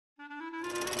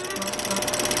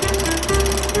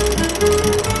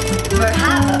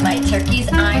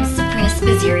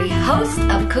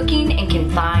host of Cooking in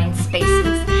Confined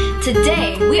Spaces.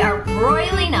 Today we are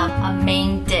broiling up a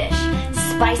main dish,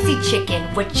 spicy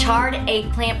chicken with charred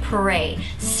eggplant puree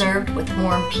served with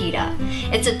warm pita.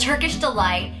 It's a Turkish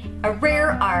delight, a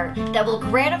rare art that will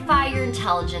gratify your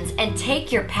intelligence and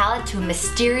take your palate to a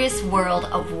mysterious world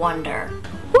of wonder.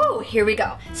 Woo, here we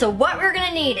go. So what we're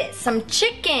gonna need is some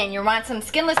chicken. You want some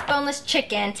skinless, boneless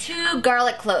chicken, 2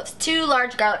 garlic cloves, 2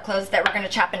 large garlic cloves that we're gonna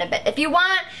chop in a bit. If you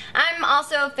want, I'm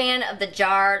also a fan of the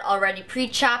jarred, already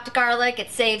pre-chopped garlic.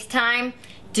 It saves time.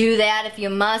 Do that if you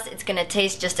must. It's gonna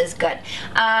taste just as good.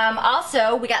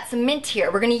 Also, we got some mint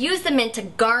here. We're gonna use the mint to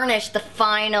garnish the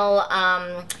final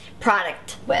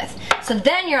product with. So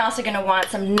then you're also gonna want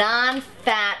some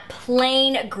non-fat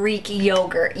plain Greek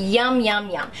yogurt. Yum, yum,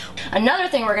 yum. Another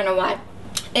thing we're gonna want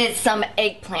is some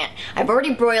eggplant. I've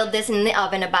already broiled this in the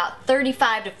oven about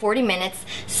 35 to 40 minutes.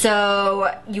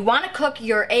 So you want to cook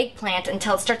your eggplant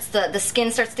until it starts the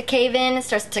skin starts to cave in. It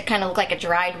starts to kind of look like a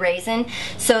dried raisin.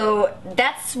 So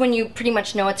that's when you pretty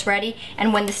much know it's ready,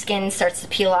 and when the skin starts to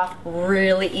peel off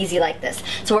really easy like this.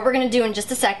 So what we're going to do in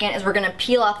just a second is we're going to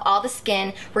peel off all the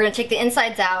skin. We're going to take the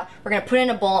insides out. We're going to put it in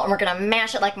a bowl and we're going to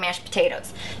mash it like mashed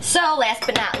potatoes. So last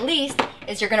but not least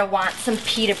is you're going to want some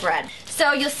pita bread.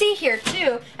 So you'll see here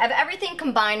too, I have everything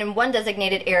combined in one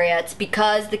designated area. It's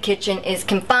because the kitchen is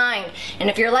confined. And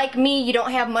if you're like me, you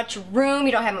don't have much room,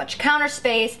 you don't have much counter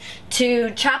space to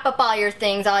chop up all your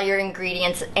things, all your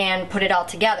ingredients, and put it all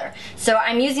together. So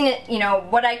I'm using it, you know,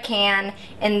 what I can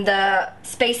in the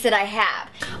space that I have.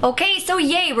 Okay, so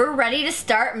yay, we're ready to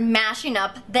start mashing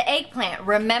up the eggplant.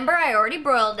 Remember, I already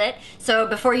broiled it, so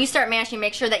before you start mashing,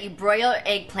 make sure that you broil your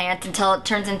eggplant until it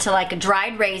turns into like a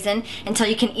dried raisin, until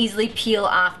you can easily peel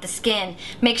off the skin.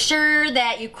 Make sure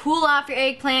that you cool off your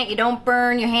eggplant, you don't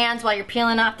burn your hands while you're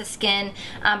peeling off the skin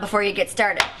before you get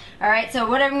started. Alright, so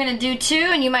what I'm going to do too,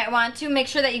 and you might want to, make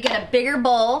sure that you get a bigger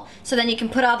bowl so then you can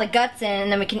put all the guts in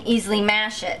and then we can easily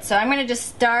mash it. So I'm going to just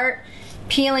start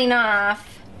peeling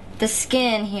off the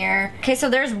skin here. Okay, so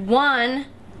there's one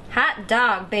hot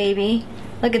dog, baby.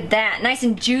 Look at that, nice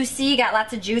and juicy, got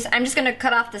lots of juice. I'm just going to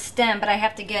cut off the stem, but I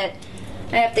have to get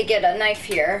a knife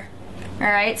here.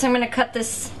 Alright, so I'm going to cut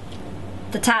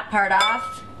the top part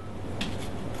off.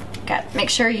 Make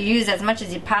sure you use as much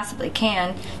as you possibly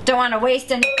can. Don't want to waste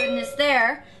any goodness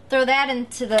there. Throw that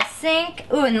into the sink.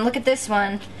 Ooh, and look at this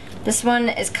one. This one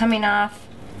is coming off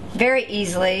very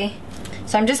easily.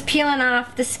 So I'm just peeling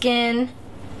off the skin.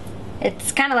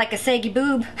 It's kind of like a saggy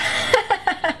boob.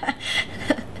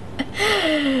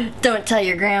 Don't tell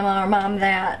your grandma or mom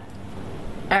that.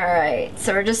 Alright,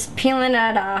 so we're just peeling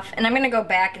that off, and I'm going to go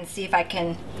back and see if I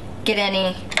can get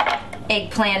any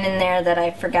eggplant in there that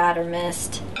I forgot or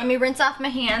missed. Let me rinse off my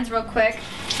hands real quick.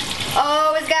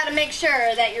 Always got to make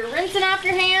sure that you're rinsing off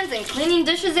your hands and cleaning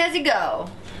dishes as you go.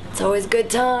 It's always a good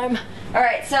time.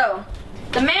 Alright, so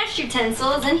the mash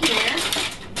utensil is in here.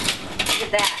 Look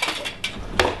at that.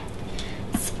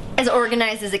 As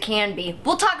organized as it can be.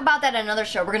 We'll talk about that in another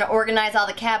show. We're going to organize all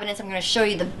the cabinets. I'm going to show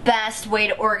you the best way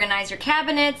to organize your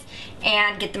cabinets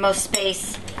and get the most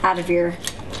space out of your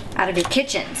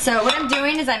kitchen. So what I'm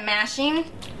doing is I'm mashing.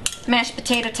 Mashed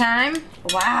potato time.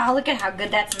 Wow, look at how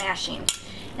good that's mashing.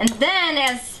 And then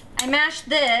as I mash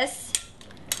this,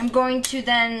 I'm going to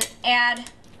then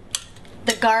add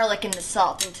the garlic and the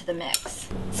salt into the mix.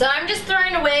 So I'm just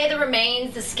throwing away the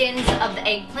remains, the skins of the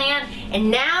eggplant, and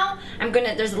now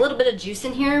there's a little bit of juice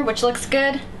in here, which looks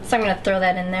good, so I'm gonna throw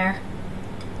that in there.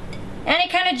 Any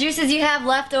kind of juices you have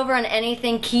left over on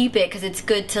anything, keep it, because it's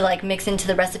good to like mix into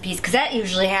the recipes, because that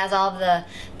usually has all of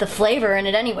the flavor in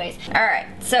it anyways. Alright,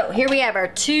 so here we have our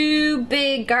 2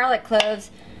 big garlic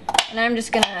cloves, and I'm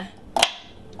just gonna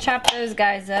chop those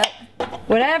guys up.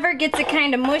 Whatever gets it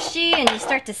kind of mushy and you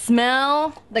start to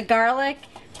smell the garlic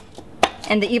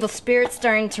and the evil spirits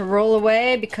starting to roll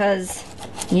away, because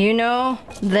you know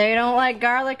they don't like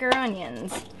garlic or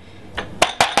onions.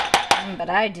 But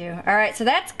I do. Alright, so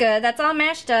that's good. That's all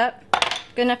mashed up.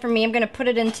 Good enough for me. I'm going to put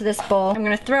it into this bowl. I'm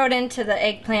going to throw it into the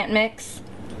eggplant mix.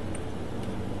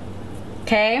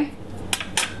 Okay.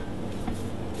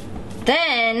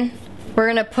 Then we're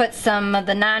going to put some of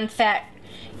the non-fat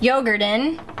yogurt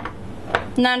in.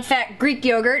 Non-fat Greek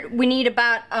yogurt. We need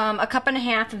about a cup and a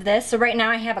half of this. So right now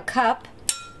I have a cup.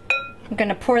 I'm going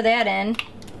to pour that in.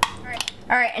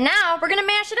 Alright, and now we're going to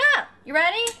mash it up. You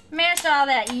ready? Mash all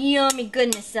that yummy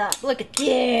goodness up. Look at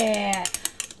that.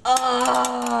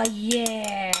 Oh,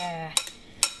 yeah.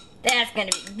 That's gonna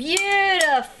be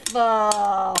beautiful.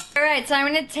 Alright, so I'm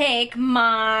gonna take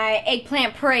my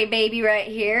eggplant puree baby right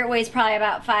here. It weighs probably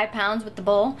about 5 pounds with the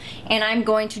bowl. And I'm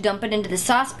going to dump it into the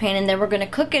saucepan, and then we're gonna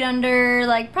cook it under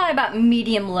like probably about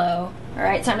medium low.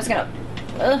 Alright, so I'm just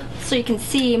gonna, so you can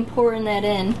see I'm pouring that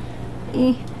in.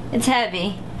 It's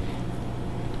heavy.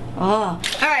 Oh.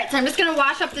 Alright, so I'm just gonna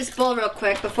wash up this bowl real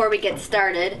quick before we get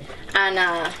started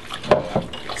on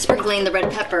sprinkling the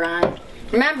red pepper on.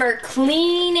 Remember,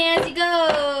 clean as you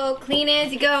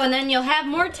go, and then you'll have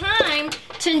more time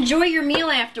to enjoy your meal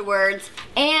afterwards,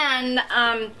 and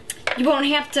you won't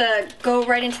have to go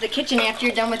right into the kitchen after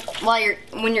you're done with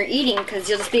when you're eating, because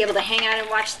you'll just be able to hang out and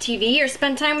watch TV or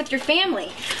spend time with your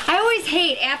family. I always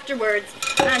hate afterwards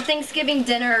on Thanksgiving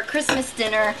dinner or Christmas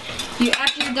dinner,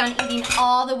 after you're done eating,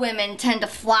 all the women tend to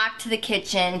flock to the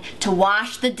kitchen to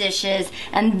wash the dishes,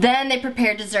 and then they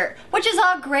prepare dessert, which is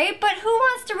all great, but who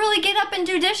wants to really get up and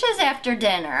do dishes after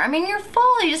dinner? I mean, you're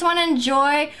full, you just want to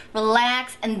enjoy,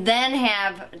 relax, and then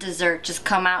have dessert just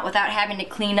come out without having to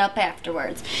clean up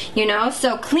afterwards. You know,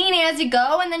 so clean as you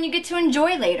go, and then you get to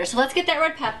enjoy later. So let's get that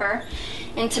red pepper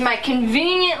into my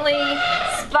conveniently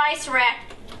spice rack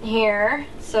here.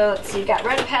 So let's see, you got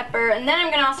red pepper, and then I'm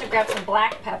gonna also grab some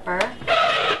black pepper.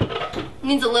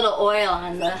 Needs a little oil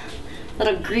on the,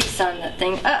 little grease on that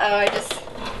thing.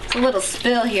 It's a little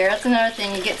spill here. That's another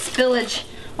thing, you get spillage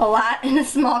a lot in a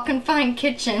small confined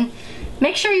kitchen.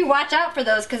 Make sure you watch out for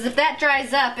those, because if that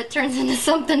dries up, it turns into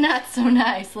something not so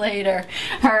nice later.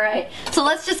 Alright, so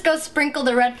let's just go sprinkle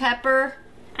the red pepper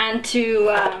onto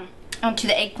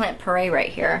the eggplant puree right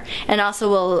here. And also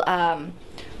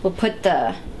we'll put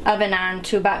the oven on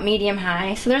to about medium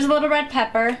high. So there's a little red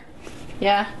pepper.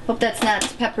 Yeah, hope that's not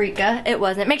paprika. It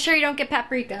wasn't. Make sure you don't get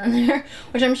paprika on there,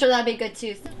 which I'm sure that'll be good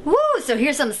too. Woo, so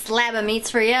here's some slab of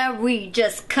meats for you. We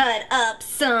just cut up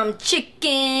some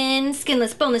chicken,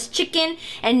 skinless, boneless chicken,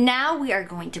 and now we are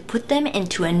going to put them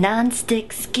into a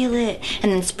non-stick skillet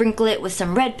and then sprinkle it with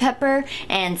some red pepper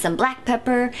and some black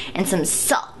pepper and some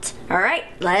salt. Alright,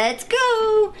 let's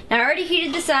go. Now I already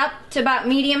heated this up to about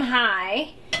medium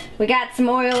high. We got some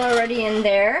oil already in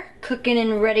there, cooking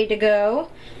and ready to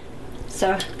go.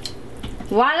 So,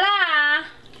 voila!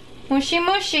 Mushy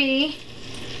mushy.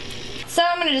 So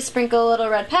I'm gonna just sprinkle a little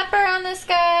red pepper on this,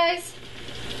 guys.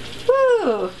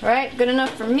 Woo! Right, good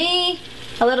enough for me.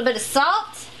 A little bit of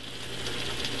salt.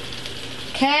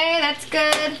 Okay, that's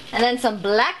good. And then some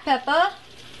black pepper.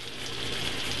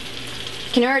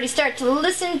 You can already start to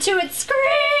listen to it scream!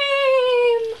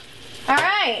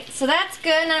 Alright, so that's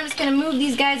good. Now I'm just gonna move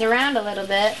these guys around a little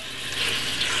bit.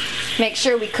 Make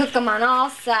sure we cook them on all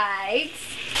sides.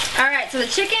 Alright, so the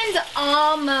chicken's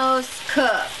almost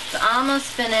cooked. Almost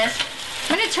finished.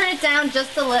 I'm going to turn it down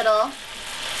just a little.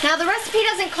 Now the recipe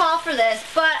doesn't call for this,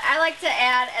 but I like to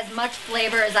add as much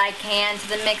flavor as I can to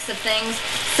the mix of things.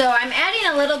 So I'm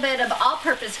adding a little bit of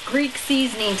all-purpose Greek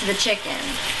seasoning to the chicken.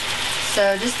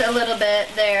 So just a little bit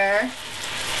there.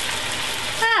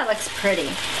 That looks pretty.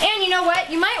 And you know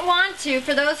what? You might want to,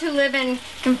 for those who live in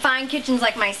confined kitchens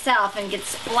like myself and get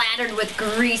splattered with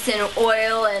grease and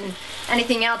oil and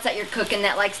anything else that you're cooking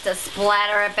that likes to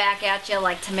splatter it back at you,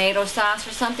 like tomato sauce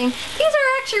or something. These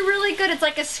are actually really good. It's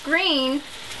like a screen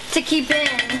to keep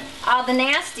in all the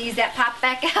nasties that pop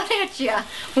back out at you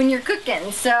when you're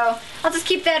cooking. So I'll just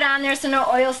keep that on there so no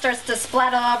oil starts to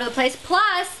splatter all over the place.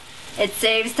 Plus, it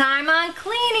saves time on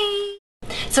cleaning.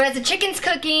 So as the chicken's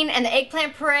cooking and the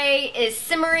eggplant puree is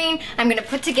simmering, I'm going to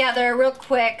put together real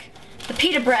quick the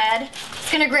pita bread.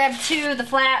 Just going to grab two, the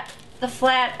flat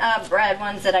bread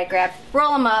ones that I grabbed,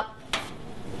 roll them up,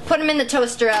 put them in the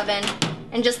toaster oven,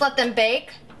 and just let them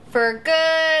bake for a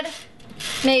good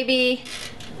maybe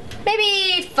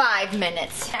 5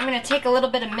 minutes. I'm going to take a little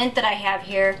bit of mint that I have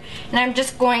here, and I'm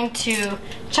just going to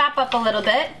chop up a little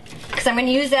bit because I'm going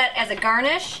to use that as a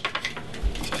garnish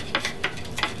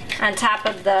on top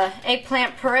of the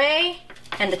eggplant puree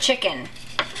and the chicken.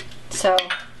 So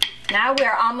now we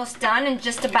are almost done. In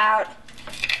just about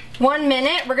 1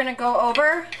 minute, we're gonna go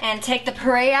over and take the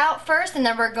puree out first, and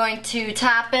then we're going to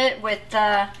top it with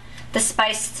the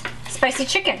spicy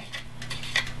chicken.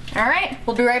 Alright,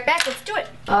 we'll be right back. Let's do it.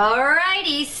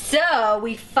 Alrighty, so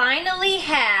we finally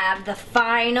have the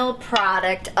final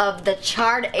product of the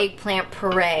charred eggplant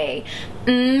puree.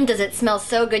 Does it smell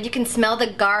so good? You can smell the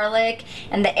garlic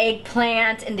and the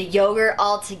eggplant and the yogurt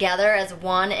all together as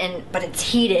one, but it's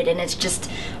heated and it's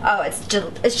just,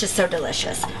 it's just so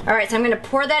delicious. Alright, so I'm going to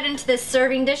pour that into this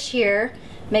serving dish here,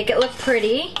 make it look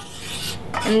pretty,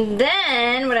 and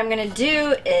then what I'm going to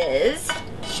do is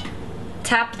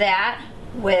top that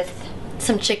with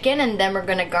some chicken, and then we're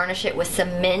gonna garnish it with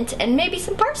some mint and maybe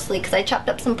some parsley, because I chopped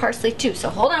up some parsley too. So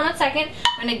hold on 1 second.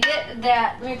 I'm gonna get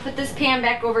that. Let me put this pan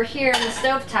back over here on the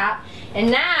stove top. And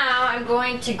now I'm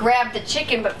going to grab the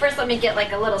chicken, but first let me get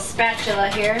like a little spatula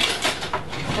here.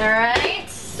 Alright,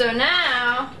 so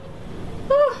now,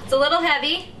 whew, it's a little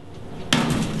heavy.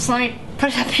 So let me put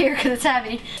it up here because it's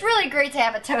heavy. It's really great to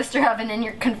have a toaster oven in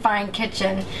your confined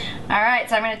kitchen. Alright,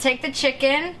 so I'm going to take the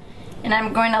chicken and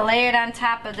I'm going to lay it on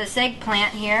top of this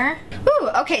eggplant here. Ooh,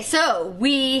 okay, so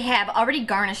we have already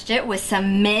garnished it with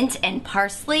some mint and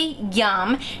parsley.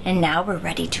 Yum. And now we're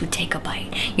ready to take a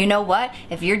bite. You know what?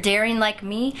 If you're daring like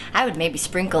me, I would maybe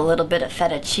sprinkle a little bit of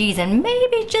feta cheese and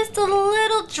maybe just a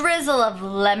little drizzle of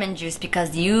lemon juice,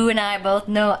 because you and I both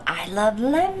know I love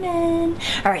lemon.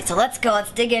 Alright, so let's go.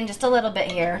 Let's dig in just a little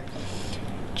bit here.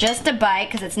 Just a bite,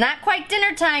 because it's not quite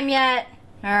dinner time yet.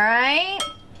 Alright?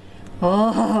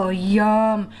 Oh,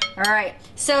 yum. Alright,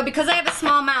 so because I have a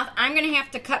small mouth, I'm going to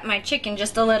have to cut my chicken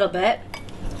just a little bit.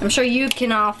 I'm sure you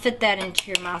can all fit that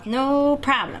into your mouth, no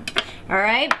problem.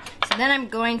 Alright, so then I'm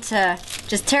going to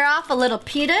just tear off a little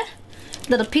pita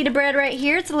bread right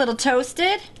here. It's a little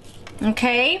toasted.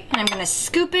 Okay, and I'm going to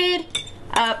scoop it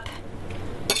up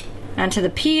onto the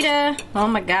pita. Oh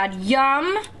my god,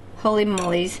 yum. Holy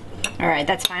molies. Alright,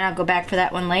 that's fine. I'll go back for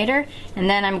that one later. And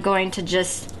then I'm going to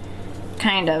just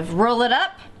kind of roll it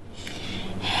up.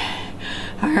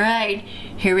 Alright,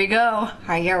 here we go.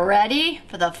 Are you ready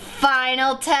for the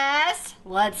final test?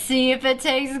 Let's see if it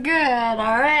tastes good.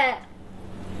 Alright.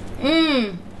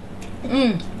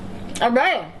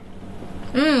 Alright.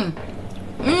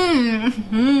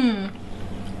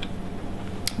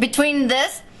 Between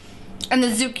this and the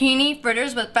zucchini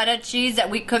fritters with feta cheese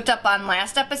that we cooked up on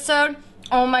last episode,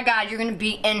 oh my god, you're gonna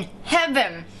be in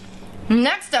heaven.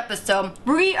 Next episode,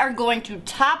 we are going to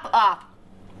top off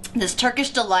this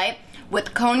Turkish delight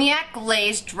with cognac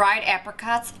glazed dried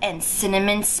apricots and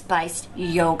cinnamon spiced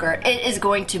yogurt. It is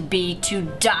going to be to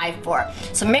die for.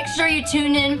 So make sure you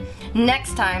tune in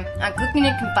next time on Cooking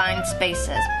in Confined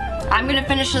Spaces. I'm going to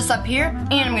finish this up here,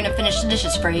 and I'm going to finish the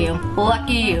dishes for you.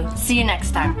 Lucky you. See you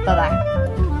next time.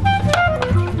 Bye-bye.